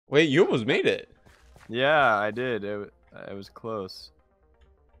Wait, you almost made it. Yeah, I did. It was close.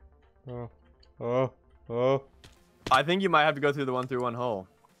 Oh. I think you might have to go through the one hole.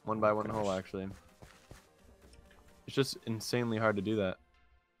 One by one hole, actually. It's just insanely hard to do that.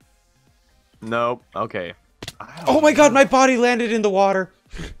 Nope. Okay. Oh my god, my body landed in the water.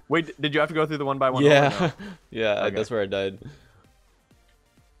 Wait, did you have to go through the one by one Yeah. hole? Yeah, Okay. that's where I died.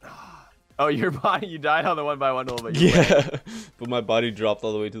 Oh, your body, you died on the one by one hole, but you Yeah, but my body dropped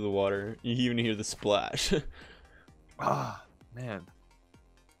all the way to the water. You even hear the splash. Ah, man.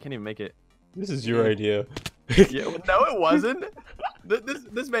 Can't even make it. This is your idea. Yeah, well, no, it wasn't.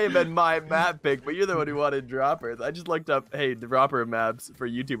 This may have been my map pick, but you're the one who wanted droppers. I just looked up, hey, dropper maps for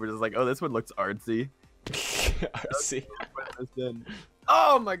YouTubers. I was like, oh, this one looks artsy. Artsy.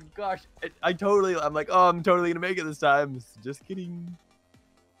 Oh my gosh. I'm like, oh, I'm totally gonna make it this time. Just kidding.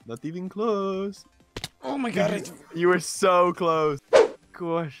 Not even close. Oh my god. You were so close.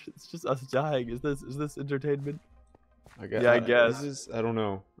 Gosh, it's just us dying. Is this entertainment? Yeah, I guess. I don't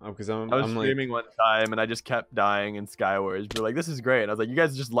know. Because I was I'm streaming one time and I just kept dying in Skywars. You're like, this is great. And I was like, you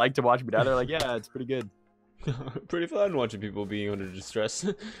guys just like to watch me die? They're like, yeah, it's pretty good. pretty fun watching people being under distress.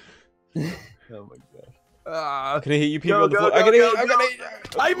 Oh my gosh. Can I hit you people Go, on the floor? go, I go, can go, hit go.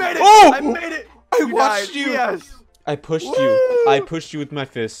 you. I made it! Oh! I made it! I watched died. you. Yes! I pushed Woo! you. I pushed you with my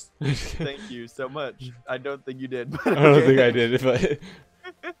fist. Thank you so much. I don't think you did. But I don't okay. think I did, but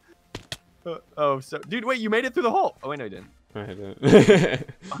Oh, so dude, wait, you made it through the hole. Oh wait, no, you didn't. I didn't.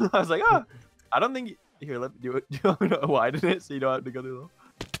 I was like, oh, I don't think. Here, let me do it. Do you want me to widen it so you don't have to go through the hole?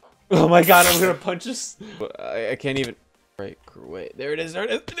 Oh my god, I'm gonna punch this. I can't even. Right, wait. There it is. There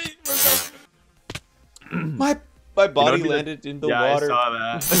it is. my body landed in the water.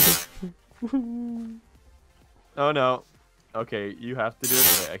 I saw that. Oh no. Okay, you have to do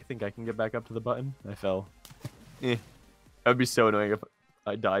it. Wait, I think I can get back up to the button. I fell. That would be so annoying if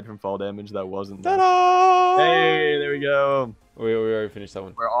I died from fall damage. That wasn't. Ta-da! Hey, there we go. We already finished that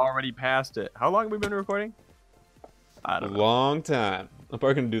one. We're already past it. How long have we been recording? I don't know. Long time. I'm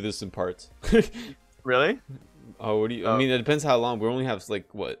probably gonna do this in parts. Really? Oh, what do you? I mean, it depends how long. We only have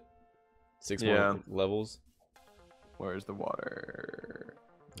like what, 6 more levels. Where's the water?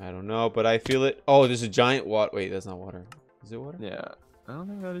 I don't know, but I feel it. Oh, there's a giant water. Wait, that's not water. Is it water? Yeah, I don't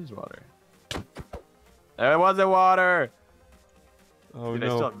think that is water. There wasn't water. Oh Dude, no. I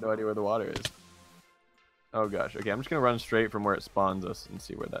still have no idea where the water is. Oh gosh. Okay, I'm just gonna run straight from where it spawns us and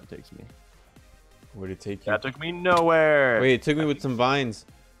see where that takes me. Where did it take you? That took me nowhere. Wait, it took me with some vines.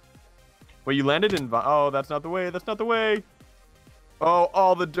 Wait, you landed in oh, that's not the way. That's not the way. Oh,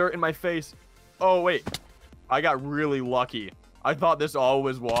 all the dirt in my face. Oh wait, I got really lucky. I thought this all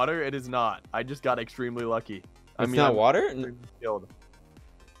was water. It is not. I just got extremely lucky. It's not water?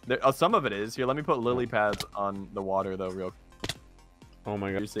 There, some of it is. Here, let me put lily pads on the water, though, real quick. Oh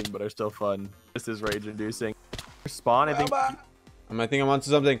my god. But are still fun. This is rage-inducing. Spawn, I think. I think I'm onto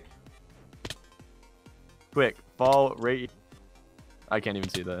something. Quick, fall right. I can't even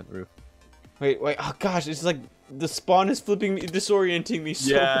see the roof. Wait. Oh gosh, it's like the spawn is flipping me, disorienting me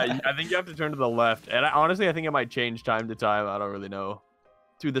so bad. I think you have to turn to the left. And honestly, I think it might change time to time. I don't really know.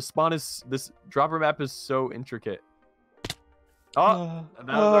 Dude, the spawn is... This dropper map is so intricate. Oh, that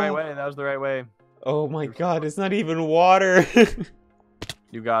was the right way. That was the right way. Oh my god, it's not even water.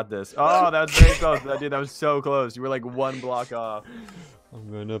 You got this. Oh, that was very close. Dude, that was so close. You were like one block off.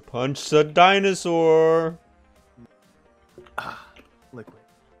 I'm gonna punch the dinosaur. Liquid.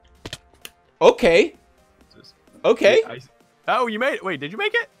 Okay. Okay. Oh, you made it. Wait, did you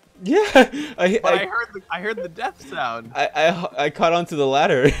make it? Yeah. I heard the death sound. I caught onto the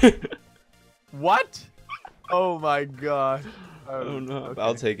ladder. What? Oh my gosh. Oh no. Okay.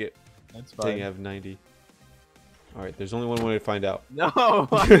 I'll take it. That's fine. I have 90. All right. There's only one way to find out. No, I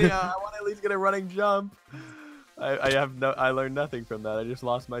want to at least get a running jump. I learned nothing from that. I just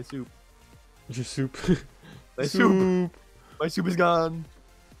lost my soup. Your soup. My soup. My soup is gone.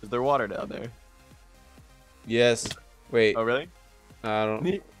 Is there water down there? Yes. Wait. Oh really? I don't.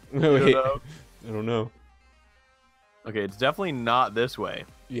 Wait. I don't know. Okay, it's definitely not this way.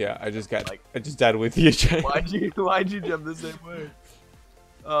 Yeah, I just died with you. Why'd you jump the same way?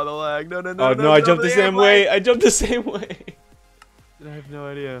 Oh, the lag. No. Oh no, I jumped the same way. I jumped the same way. I have no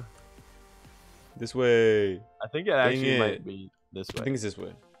idea. This way. I think it actually might be this way. I think it's this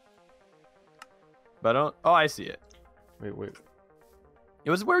way. But I don't. Oh, I see it. Wait. It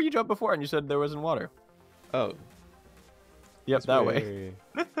was where you jumped before, and you said there wasn't water. Oh. Yep, that way.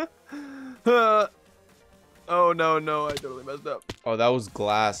 Oh no, I totally messed up. Oh, that was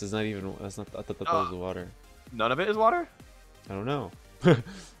glass. It's not even. That's not. I thought that was water. None of it is water? I don't know. I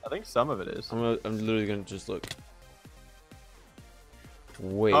think some of it is. I'm literally gonna just look.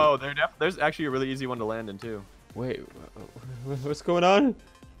 Wait. Oh, there's actually a really easy one to land in too. Wait. What's going on?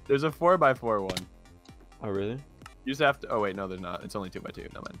 There's a 4x4 one. Oh really? You just have to. Oh wait, no, there's not. It's only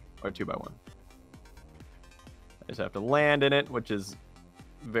 2x2. No man, or 2x1. I just have to land in it, which is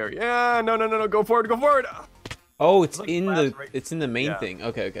very. Yeah, no. Go forward. Oh, it's like in glass the main Yeah. thing.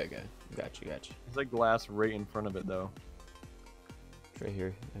 Okay. Got you. It's like glass right in front of it though. It's right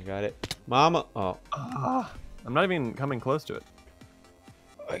here. I got it. Mama. Oh. I'm not even coming close to it.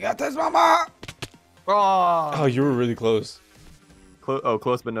 I got this, Mama. Oh, you were really close.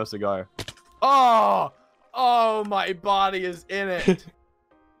 Close but no cigar. Oh, my body is in it.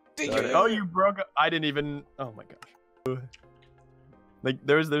 Oh, you broke it. I didn't even. Oh my gosh. Like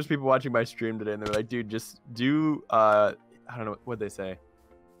there's people watching my stream today, and they're like, dude, just do I don't know what they say.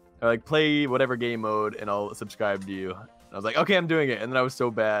 Or like play whatever game mode, and I'll subscribe to you. And I was like, okay, I'm doing it. And then I was so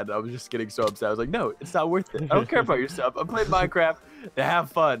bad. I was just getting so upset. I was like, no, it's not worth it. I don't care about your stuff. I'm playing Minecraft to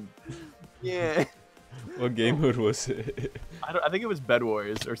have fun. Yeah. What game mode was it? I think it was Bed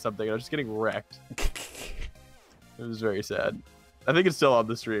Wars or something. I was just getting wrecked. It was very sad. I think it's still on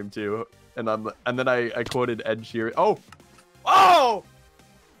the stream too. And then I quoted Ed Sheeran. Oh!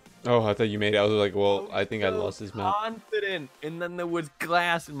 Oh, I thought you made it. I was like, well, I think I lost this map. Confident, and then there was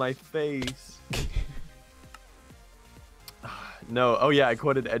glass in my face. No, oh yeah, I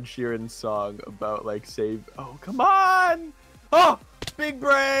quoted Ed Sheeran's song about like save. Oh come on! Oh, big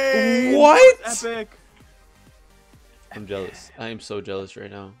brain! What? Epic! I'm jealous. I am so jealous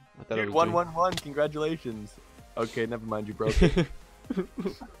right now. I thought Dude, it was 1-1-1. Congratulations. Okay, never mind. You broke it.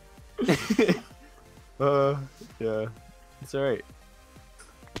 Yeah, it's alright.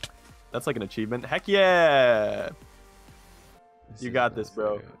 That's like an achievement. Heck yeah! You got this,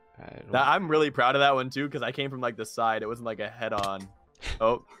 bro. I'm really proud of that one too, because I came from like the side. It wasn't like a head-on.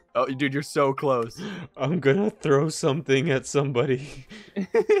 Oh, dude, you're so close. I'm gonna throw something at somebody.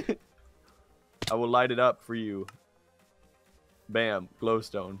 I will light it up for you. Bam,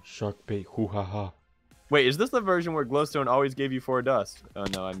 glowstone. Shark bait, hoo ha ha. Wait, is this the version where glowstone always gave you 4 dust? Oh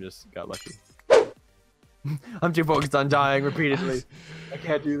no, I just got lucky. I'm too focused on dying repeatedly. I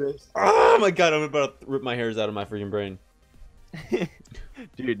can't do this. Oh my god, I'm about to rip my hairs out of my freaking brain.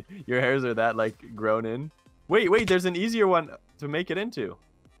 Dude, your hairs are that like grown in. Wait, there's an easier one to make it into.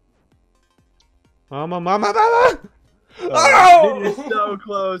 Mama. Oh! Dude, you're so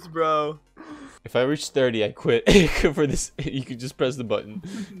close, bro. If I reach 30, I quit. For this, you can just press the button.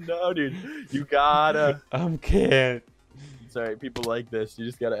 No, dude, you gotta. Can't. Sorry, people like this. You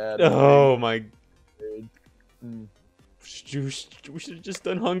just gotta add. Oh my. We should have just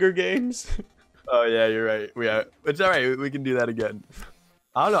done Hunger Games. Oh yeah, you're right. It's all right. We can do that again.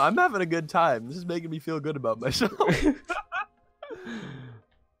 I don't know. I'm having a good time. This is making me feel good about myself.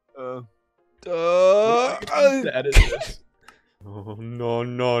 To edit this. Oh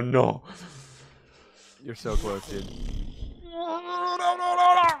no. You're so close, dude.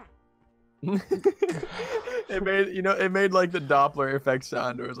 It made like the Doppler effect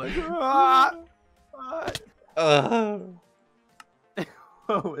sound. It was like.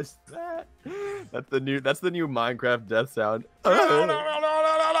 What was that? That's the new Minecraft death sound.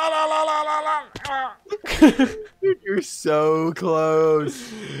 Dude, you're so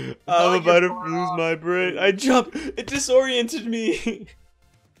close. I'm about to lose my brain. I jumped. It disoriented me.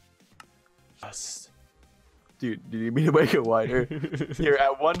 Dude, do you need me to make it wider? Here,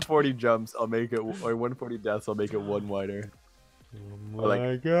 at 140 jumps, I'll make it, or 140 deaths, I'll make it 1 wider. Oh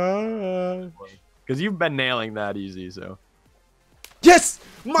my god. Because you've been nailing that easy, so. Yes!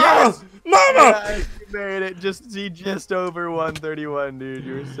 Mama! Yes! Mama! Yes, you made it. Just over 131, dude.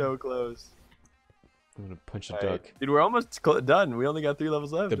 You were so close. I'm gonna punch a duck. Dude, we're almost done. We only got 3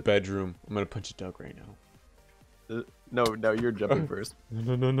 levels left. The bedroom. I'm gonna punch a duck right now. No, you're jumping first.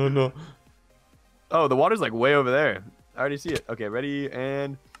 No. Oh, the water's like way over there. I already see it. Okay, ready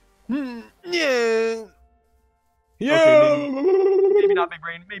and yeah. Okay, maybe not big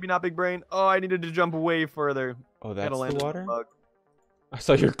brain. Maybe not big brain. Oh, I needed to jump way further. Oh, that's the water? I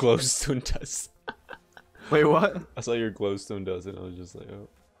saw your glowstone dust. Wait, what? I saw your glowstone dust and I was just like, oh.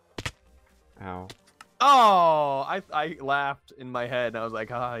 Ow. Oh, I laughed in my head and I was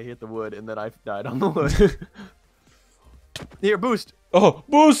like, I hit the wood, and then I died on the wood. Here, boost. Oh,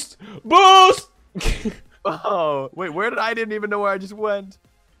 boost! Boost! Oh, wait, I didn't even know where I just went.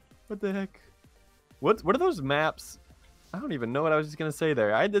 What the heck? What are those maps? I don't even know what I was just gonna say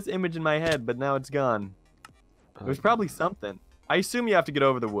there. I had this image in my head, but now it's gone. There's probably something. I assume you have to get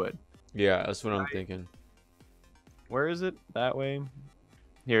over the wood. Yeah, that's what I'm thinking. Where is it? That way?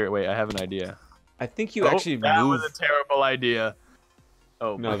 Here, wait, I have an idea. I think you actually that moved. was a terrible idea.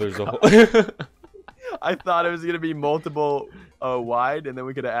 Oh, no, there's a hole. I thought it was gonna be multiple wide, and then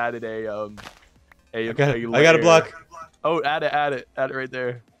we could have added a I got a block. Oh, add it right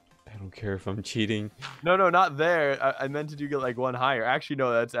there. I don't care if I'm cheating. No, not there. I meant to do get like one higher. Actually,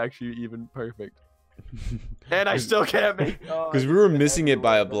 no, that's actually even perfect. And I still can't make. Because we were missing it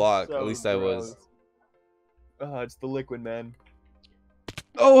by a block. So at least I was. Oh, it's the liquid, man.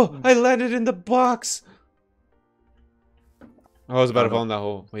 Oh, I landed in the box. Oh, I was about to fall in that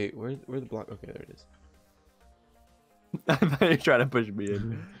hole. Wait, where the block? Okay, there it is. I thought you were trying to push me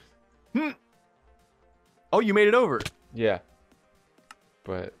in. Oh, you made it over. Yeah.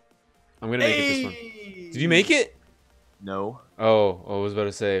 But I'm gonna make it this one. Did you make it? No. Oh, I was about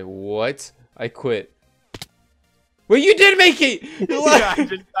to say, what? I quit. Wait, you did make it! Yeah,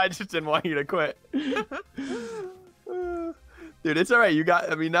 I just didn't want you to quit. Dude, it's alright. You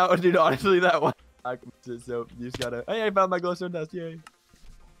got, I mean, now, dude, honestly, that one. So you just gotta, hey, I found my glowstone dust, yay.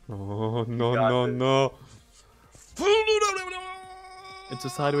 Oh, no. It's a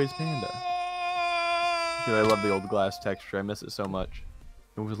sideways panda. Dude, I love the old glass texture. I miss it so much.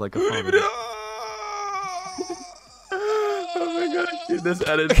 It was like a panda. Oh my gosh, dude, this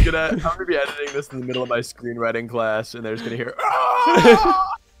edit's gonna, I'm gonna be editing this in the middle of my screenwriting class, and they're just gonna hear,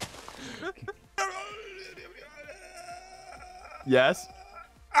 Yes?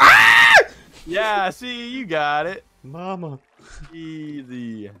 Yeah, see, you got it. Mama.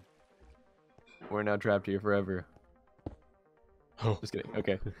 Easy. We're now trapped here forever. Oh. Just kidding.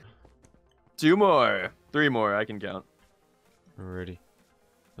 Okay. 2 more. 3 more. I can count. Alrighty.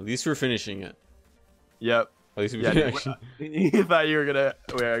 At least we're finishing it. Yep. At least we actually. You thought you were gonna.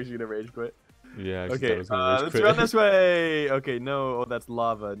 We're actually gonna rage quit. Yeah. Okay. Let's run this way. Okay. No. Oh, that's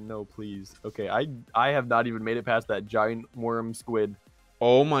lava. No, please. Okay. I have not even made it past that giant worm squid.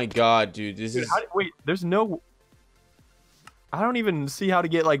 Oh my god, dude. This is. Wait. There's no. I don't even see how to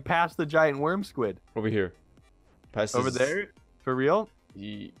get like past the giant worm squid. Over here. Past over there. For real?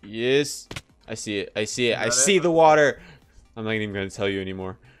 Yes. I see it. I see it. I see the water. I'm not even gonna tell you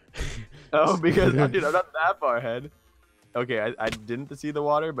anymore. Oh, because dude, I'm not that far ahead. Okay, I didn't see the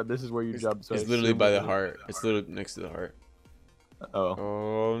water, but this is where you jump. So it's literally by the heart. It's literally next to the heart. Oh.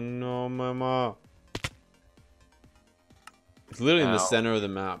 Oh no, mama. It's literally in the center of the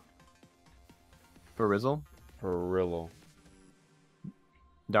map. For Rizzle? For Rillo.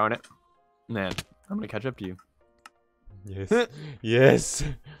 Darn it. Man, I'm gonna catch up to you. Yes. Yes.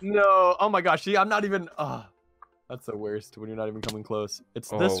 No. Oh my gosh. See, I'm not even. That's the worst when you're not even coming close. It's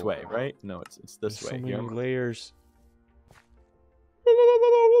this way, right? No, it's this way. So many layers.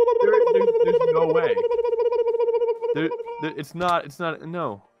 There's no way. It's not.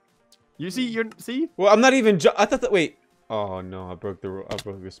 No. You see? See? Well, I'm not even. I thought that. Wait. Oh no! I broke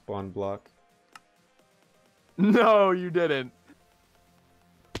the spawn block. No, you didn't.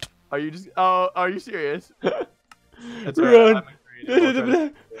 Are you just? Oh, are you serious? That's Run!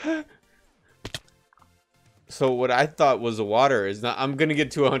 So what I thought was the water is not. I'm gonna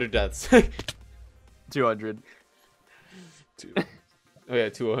get 200 deaths. 200. Oh yeah,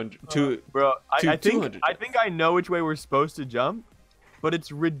 200. Bro, I think 200 I know which way we're supposed to jump, but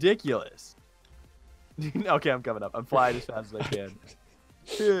it's ridiculous. Okay, I'm coming up. I'm flying as fast as I can.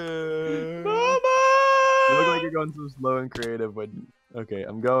 Mama! You look like you're going so slow and creative. When okay,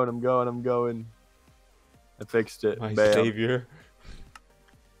 I'm going. I fixed it. My Bam. savior.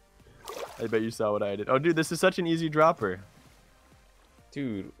 I bet you saw what I did. Oh, dude, this is such an easy dropper.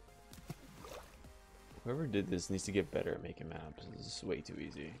 Dude. Whoever did this needs to get better at making maps. This is way too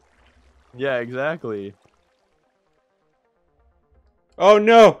easy. Yeah, exactly. Oh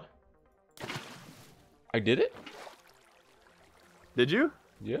no! I did it? Did you?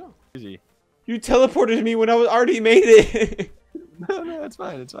 Yeah. Easy. You teleported me when I was already made it. No, it's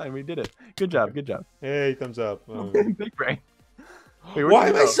fine. It's fine. We did it. Good job. Good job. Hey, thumbs up. Big brain. Wait, why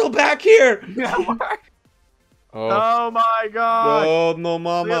am I still back here? Oh my god. Oh no,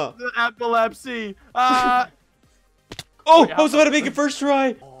 mama. The epilepsy. Oh, wait, I was about to make it first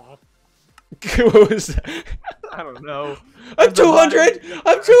try. What was that? I don't know. I'm 200.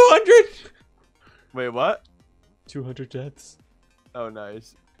 I'm 200. Wait, what? 200 deaths. Oh,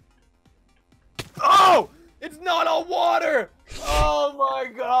 nice. Oh! It's not all water! Oh my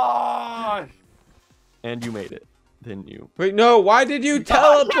gosh! And you made it, didn't you? Wait, no. Why did you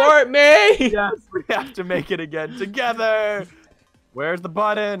teleport me? Yes, we have to make it again together. Where's the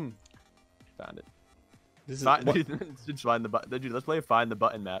button? Found it. This is just find the button. Dude, let's play a find the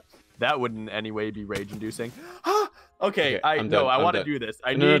button map. That wouldn't in any way be rage-inducing. Okay, I want to do this.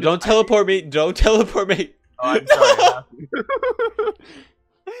 No, don't teleport me. Don't teleport me. Oh, I'm sorry.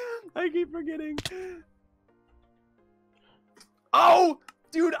 I keep forgetting. Oh,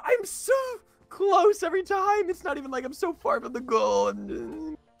 dude, I'm so close every time. It's not even like I'm so far from the goal.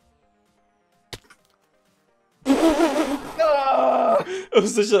 And...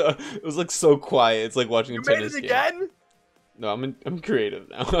 It was like so quiet. It's like watching a tennis game. You made it again? No, I'm creative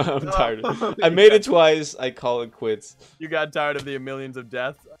now. I'm tired of it. I made it twice. I call it quits. You got tired of the millions of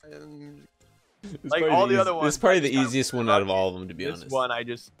deaths? It's Like all the other This ones. is probably the easiest one out of all of them, to be honest. This one I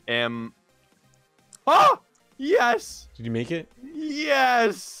just am... Oh! Yes! Did you make it?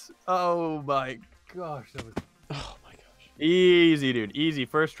 Yes! Oh my gosh. That was... Oh my gosh. Easy, dude. Easy.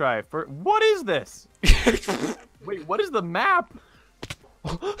 First try. What is this? Wait, what is the map?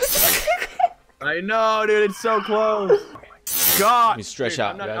 I know, dude. It's so close. Oh my God. Let me stretch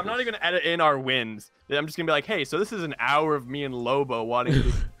out. I'm not even gonna edit in our wins. I'm just gonna be like, hey, so this is an hour of me and Lobo wanting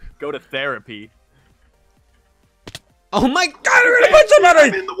to go to therapy. Oh my God! We're gonna put somebody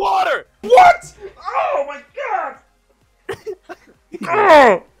I'm in the water. What? Oh my God!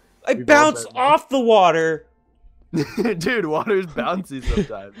 Oh! I bounced off the water. Dude, water is bouncy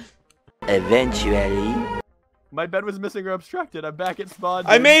sometimes. Eventually. My bed was missing or obstructed. I'm back at spawn.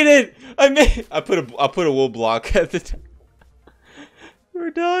 I made it! I put a wool block at the top. We're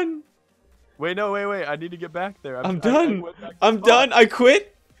done. Wait, no, wait. I need to get back there. I'm done. I'm done. I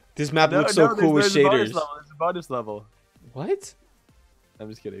quit. This map looks so cool with shaders. There's a bonus level. What? I'm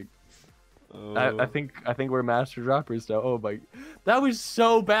just kidding. I think we're master droppers now. Oh my, that was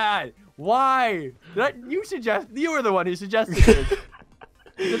so bad. Why? You were the one who suggested this.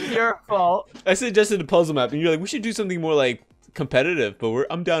 It's your fault. I suggested a puzzle map, and you're like, we should do something more like competitive. But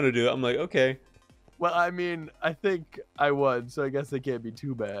I'm down to do it. I'm like, okay. Well, I mean, I think I won, so I guess it can't be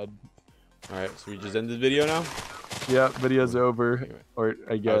too bad. All right, so we just end this video now. Yeah, video's over, or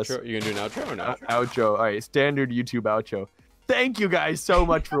I guess. Outro? You gonna do an outro or no? Outro. All right, standard YouTube outro. Thank you guys so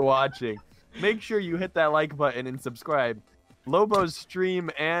much for watching. Make sure you hit that like button and subscribe. Lobo's stream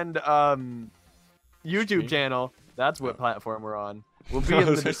and YouTube channel. That's what platform we're on. Will be in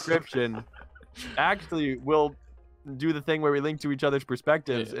the description. Actually, we'll do the thing where we link to each other's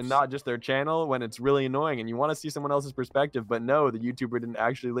perspectives and not just their channel when it's really annoying and you want to see someone else's perspective, but no, the YouTuber didn't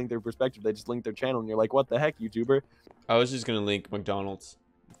actually link their perspective. They just linked their channel and you're like, what the heck, YouTuber? I was just gonna link McDonald's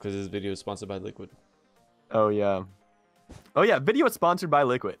because this video is sponsored by Liquid. Oh yeah. Oh yeah, video is sponsored by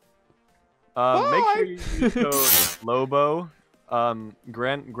Liquid. Make sure you use code Lobo,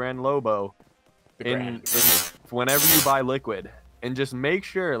 Gran Lobo, in whenever you buy Liquid. And just make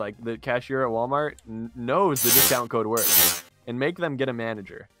sure, like, the cashier at Walmart knows the discount code works. And make them get a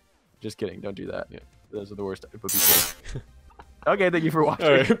manager. Just kidding. Don't do that. Yeah. Those are the worst type of people. Okay, thank you for watching.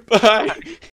 All right, bye.